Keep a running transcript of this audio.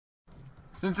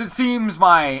Since it seems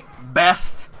my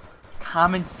best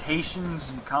commentaries,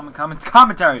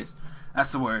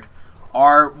 that's the word,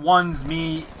 are ones of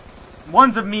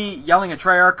me yelling at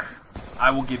Treyarch, I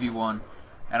will give you one,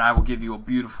 and I will give you a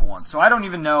beautiful one. So I don't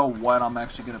even know what I'm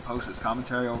actually going to post this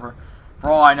commentary over. For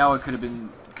all I know, it could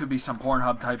be some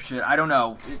Pornhub type shit. I don't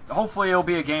know. Hopefully it'll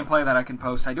be a gameplay that I can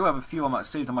post. I do have a few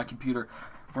saved on my computer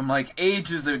from like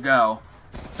ages ago.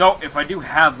 So if I do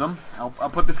have them, I'll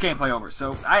put this gameplay over.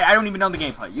 So I don't even know the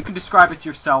gameplay. You can describe it to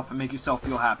yourself and make yourself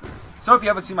feel happy. So if you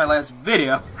haven't seen my last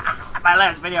video,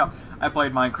 I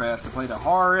played Minecraft. I played a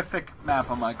horrific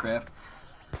map on Minecraft.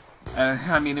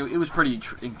 I mean, it was pretty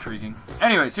intriguing.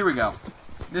 Anyways, here we go.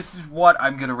 This is what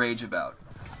I'm gonna rage about.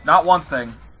 Not one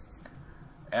thing.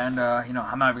 And, you know,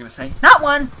 I'm not even gonna say, not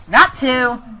one, not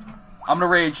two. I'm gonna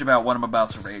rage about what I'm about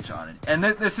to rage on. And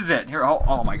this is it. Here,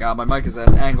 oh my god, my mic is at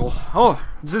an angle. Oh,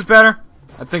 is this better?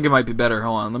 I think it might be better.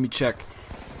 Hold on, let me check.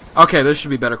 Okay, this should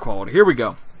be better quality. Here we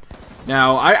go.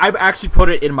 Now, I've actually put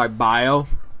it in my bio.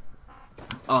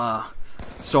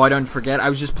 So I don't forget. I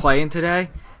was just playing today.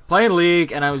 Playing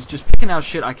League, and I was just picking out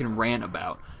shit I can rant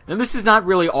about. And this is not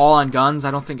really all on guns.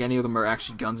 I don't think any of them are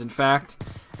actually guns, in fact.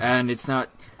 And it's not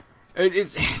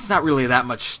really that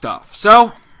much stuff.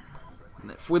 So,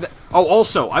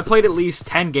 also, I played at least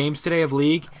 10 games today of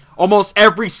League. Almost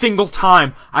every single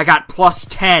time, I got plus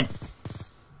 10.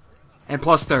 And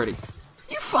plus 30.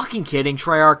 You fucking kidding,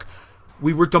 Treyarch?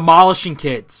 We were demolishing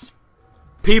kids.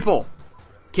 People.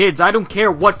 Kids, I don't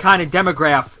care what kind of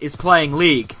demographic is playing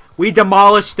League. We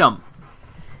demolished them.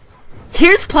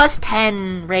 Here's plus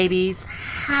 10, rabies.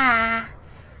 Ha.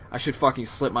 I should fucking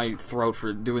slit my throat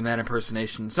for doing that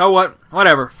impersonation. So what?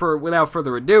 Whatever. Without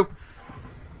further ado,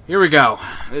 here we go.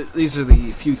 These are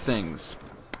the few things.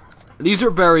 These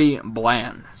are very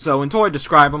bland. So until I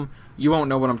describe them, you won't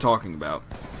know what I'm talking about.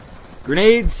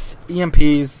 Grenades,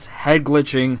 EMPs, head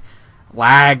glitching,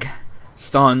 lag,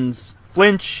 stuns,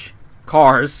 flinch,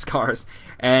 cars,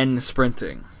 and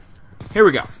sprinting. Here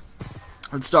we go.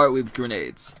 Let's start with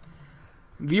grenades.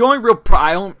 The only real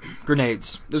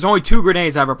grenades. There's only 2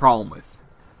 grenades I have a problem with.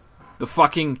 The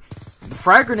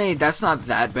frag grenade, that's not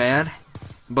that bad.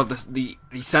 But the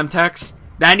Semtex,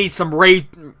 that needs some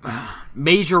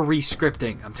major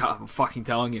re-scripting. I'm fucking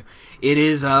telling you. It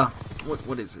is,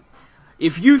 what is it?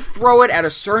 If you throw it at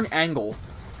a certain angle,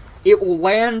 it will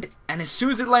land, and as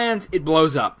soon as it lands, it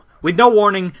blows up. With no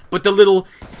warning, but the little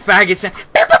faggot sound,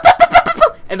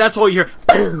 and that's all you hear,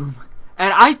 boom.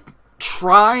 And I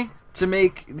try to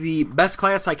make the best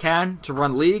class I can to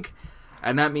run League,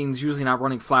 and that means usually not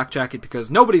running Flak Jacket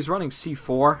because nobody's running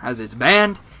C4 as it's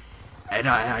banned, and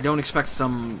I don't expect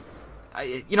some,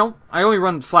 you know, I only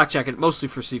run Flak Jacket mostly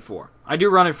for C4. I do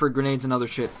run it for grenades and other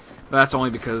shit, but that's only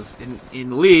because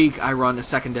in League I run a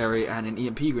secondary and an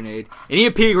EMP grenade. An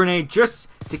EMP grenade just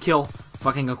to kill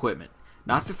fucking equipment.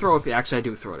 Not to throw it, actually I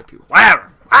do throw it at people.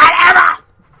 Whatever!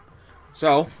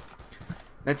 So,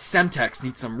 that Semtex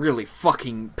needs some really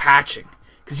fucking patching.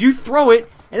 Because you throw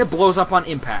it, and it blows up on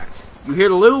impact. You hear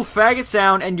the little faggot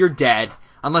sound, and you're dead.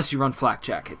 Unless you run Flak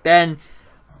Jacket. Then,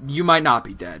 you might not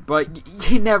be dead.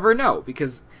 But you never know.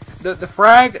 Because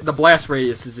the blast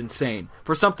radius is insane.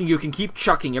 For something you can keep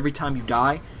chucking every time you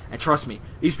die. And trust me,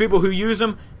 these people who use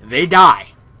them, they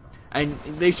die. And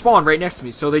they spawn right next to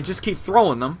me. So they just keep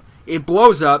throwing them. It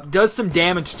blows up, does some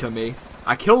damage to me.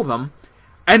 I kill them.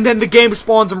 And then the game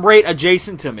spawns them right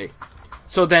adjacent to me.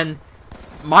 So then,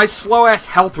 my slow-ass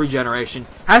health regeneration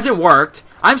hasn't worked.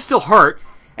 I'm still hurt.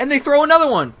 And they throw another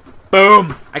one.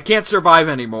 Boom. I can't survive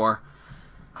anymore.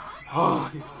 Oh,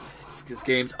 this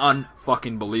game's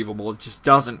unfucking believable. It just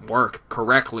doesn't work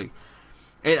correctly.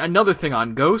 And another thing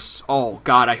on Ghosts. Oh,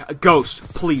 God. Ghosts,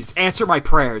 please, answer my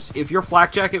prayers. If your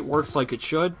Flak Jacket works like it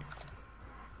should,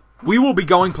 we will be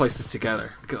going places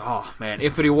together. Oh, man.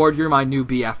 Infinity Ward, you're my new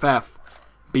BFF.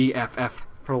 BFF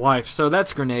for life. So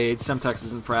that's grenades,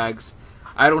 Semtexes, and frags.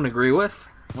 I don't agree with.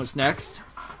 What's next?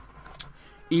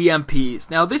 EMPs.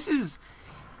 Now this is...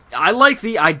 I like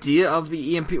the idea of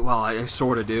the EMP. Well, I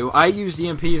sort of do. I use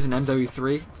EMPs in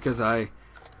MW3 because I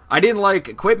didn't like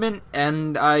equipment,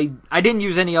 and I didn't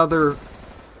use any other...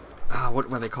 what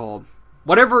were they called?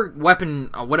 Whatever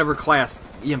weapon, whatever class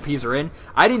EMPs are in,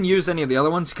 I didn't use any of the other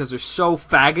ones because they're so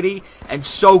faggoty and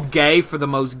so gay for the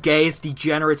most gayest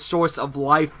degenerate source of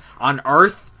life on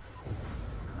Earth.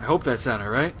 I hope that sounded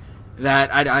right.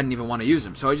 That I didn't even want to use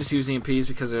them. So I just use EMPs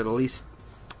because they're the least...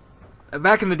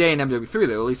 Back in the day in MW3, they're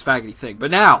the least faggoty thing.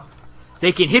 But now,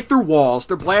 they can hit through walls.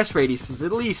 Their blast radius is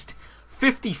at least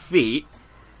 50 feet.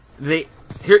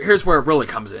 Here's where it really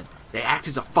comes in. They act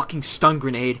as a fucking stun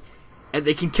grenade. and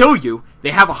they can kill you.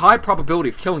 They have a high probability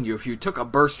of killing you if you took a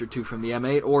burst or two from the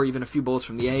M8 or even a few bullets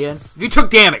from the AN. If you took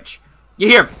damage, you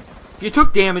hear me? If you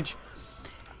took damage,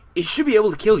 it should be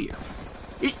able to kill you.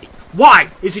 Why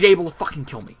is it able to fucking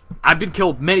kill me? I've been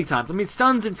killed many times. I mean,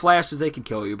 stuns and flashes, they can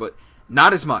kill you, but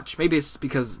not as much. Maybe it's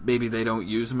because maybe they don't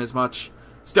use them as much.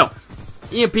 Still,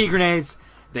 EMP grenades,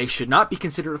 they should not be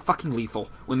considered fucking lethal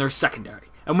when they're secondary.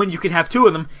 And when you can have two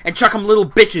of them and chuck them little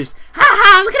bitches. Ha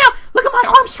ha, look at my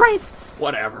arm strength.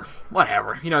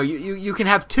 Whatever. You know, you can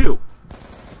have two.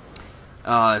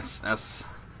 That's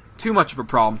too much of a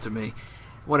problem to me.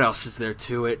 What else is there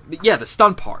to it? Yeah, the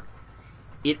stun part.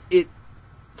 It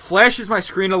flashes my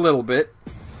screen a little bit.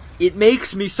 It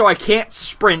makes me so I can't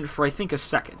sprint for, I think, a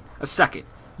second.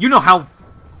 You know how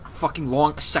fucking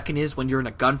long a second is when you're in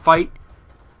a gunfight?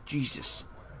 Jesus.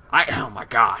 Oh my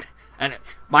god. And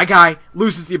my guy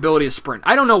loses the ability to sprint.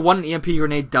 I don't know what an EMP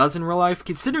grenade does in real life.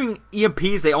 Considering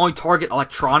EMPs, they only target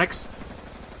electronics.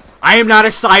 I am not a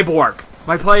cyborg.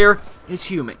 My player is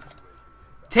human.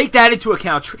 Take that into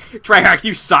account. Treyarch,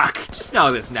 you suck. Just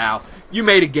know this now. You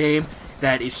made a game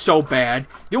that is so bad.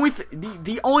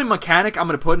 The only mechanic I'm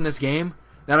going to put in this game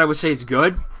that I would say is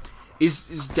good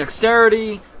is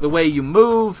dexterity, the way you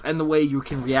move, and the way you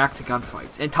can react to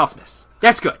gunfights, and toughness.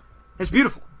 That's good. That's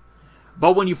beautiful.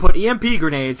 But when you put EMP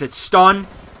grenades that stun,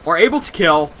 or able to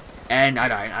kill, and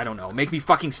I don't know, make me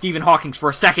fucking Stephen Hawking for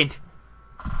a second,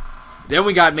 then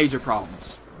we got major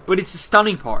problems. But it's the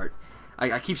stunning part.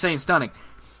 I keep saying stunning.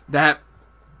 That,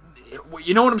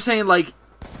 you know what I'm saying? Like,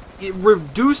 it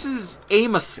reduces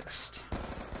aim assist.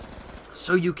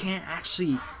 So you can't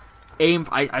actually aim,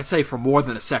 I say, for more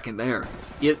than a second there.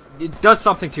 It does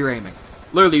something to your aiming.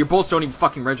 Literally, your bullets don't even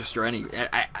fucking register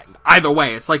either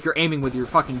way. It's like you're aiming with your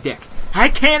fucking dick. I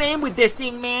can't aim with this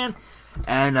thing, man.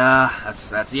 And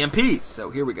that's EMPs. So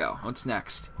here we go. What's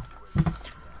next?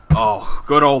 Oh,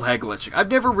 good old head glitching. I've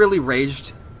never really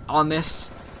raged on this.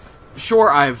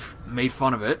 Sure, I've made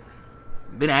fun of it,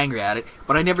 been angry at it,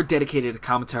 but I never dedicated a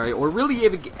commentary or really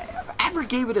ever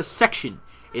gave it a section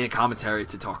in a commentary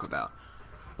to talk about.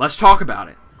 Let's talk about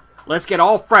it. Let's get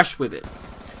all fresh with it.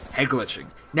 Head glitching.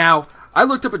 Now, I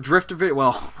looked up a Drifter video.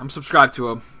 Well, I'm subscribed to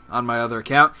him on my other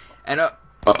account, and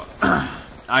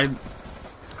I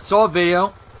saw a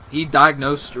video. He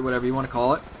diagnosed, or whatever you want to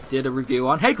call it, did a review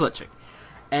on head glitching,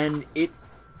 and it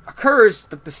occurs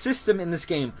that the system in this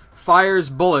game fires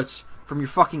bullets from your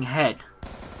fucking head.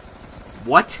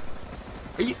 What?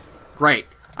 Are you? Great.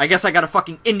 I guess I got a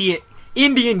fucking Indian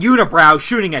unibrow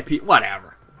shooting at people.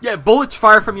 Whatever. Yeah, bullets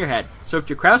fire from your head. So if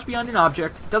you're crouched behind an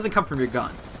object, it doesn't come from your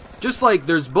gun. Just like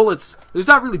there's bullets, there's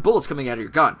not really bullets coming out of your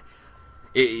gun.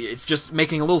 It's just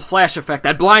making a little flash effect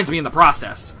that blinds me in the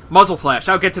process. Muzzle flash.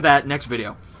 I'll get to that next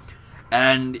video.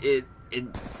 And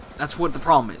that's what the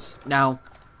problem is. Now,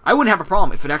 I wouldn't have a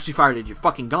problem if it actually fired at your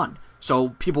fucking gun. So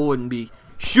people wouldn't be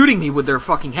shooting me with their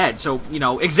fucking head. So, you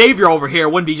know, Xavier over here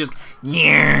wouldn't be just,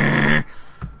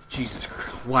 Jesus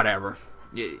Christ, whatever.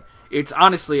 It's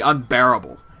honestly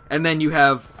unbearable. And then you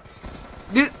have,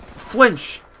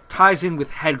 flinch ties in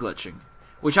with head glitching,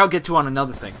 which I'll get to on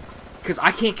another thing. Because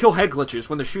I can't kill head glitchers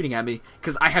when they're shooting at me,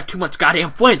 because I have too much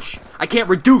goddamn flinch. I can't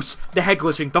reduce the head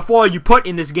glitching, the flaw you put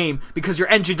in this game, because your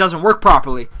engine doesn't work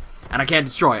properly, and I can't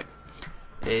destroy it.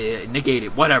 Negate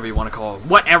it, whatever you want to call it.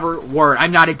 Whatever word.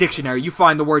 I'm not a dictionary. You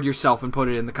find the word yourself and put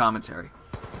it in the commentary.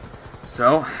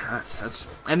 So, that's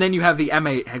and then you have the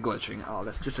M8 head glitching. Oh,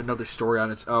 that's just another story on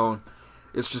its own.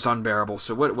 It's just unbearable.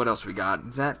 So what else we got?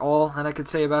 Is that all that I could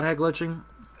say about head glitching?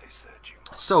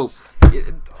 So,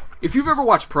 if you've ever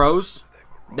watched pros,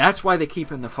 that's why they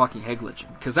keep in the fucking head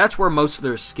glitching. Because that's where most of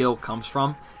their skill comes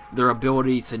from. Their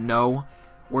ability to know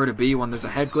where to be when there's a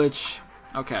head glitch.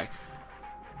 Okay.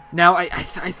 Now, I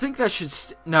think that should...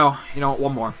 No, you know what?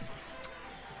 One more.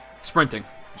 Sprinting.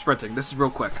 This is real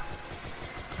quick.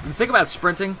 When you think about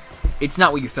sprinting, it's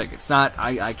not what you think. It's not,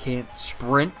 I can't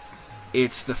sprint.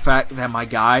 It's the fact that my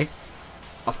guy,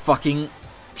 a fucking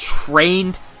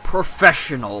trained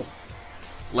professional,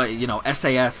 you know,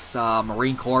 SAS,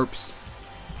 Marine Corps,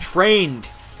 trained.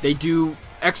 They do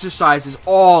exercises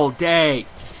all day.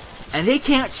 And they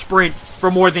can't sprint for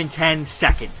more than 10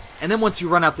 seconds. And then once you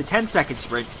run out the 10-second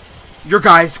sprint, your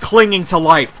guy's clinging to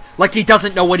life like he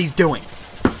doesn't know what he's doing.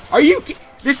 Are you...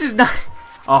 This is not...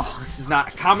 Oh, this is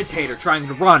not a commentator trying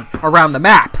to run around the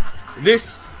map.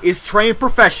 This is trained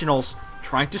professionals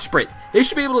trying to sprint. They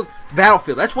should be able to...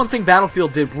 Battlefield. That's one thing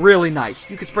Battlefield did really nice.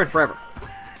 You can sprint forever.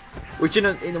 Which in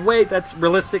a way that's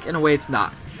realistic, in a way it's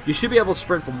not. You should be able to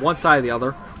sprint from one side to the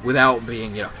other without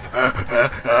being, you know,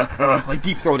 like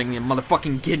deep-throating the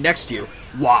motherfucking kid next to you.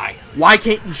 Why? Why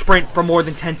can't you sprint for more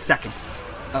than 10 seconds?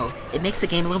 Oh, it makes the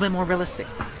game a little bit more realistic.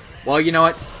 Well, you know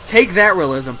what? Take that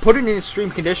realism, put it in extreme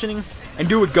conditioning, and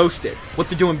do what Ghost did. What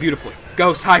they're doing beautifully.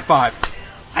 Ghost, high five.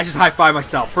 I just high five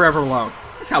myself, forever alone.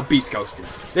 That's how Beast Ghost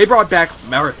is. They brought back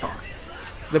Marathon.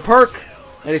 The perk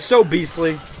that is so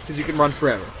beastly, because you can run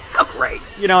forever. How great.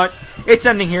 You know what? It's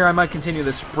ending here. I might continue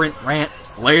the sprint rant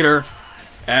later.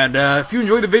 And if you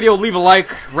enjoyed the video, leave a like,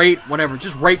 rate, whatever.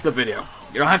 Just rate the video.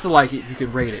 You don't have to like it. You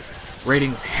can rate it.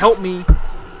 Ratings help me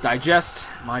digest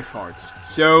my farts.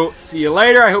 So, see you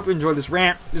later. I hope you enjoyed this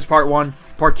rant. This is part 1,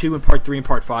 part 2, and part 3, and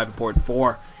part 5, and part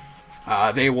 4.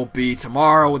 They will be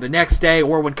tomorrow or the next day,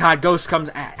 or when COD Ghost comes.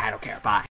 I don't care. Bye.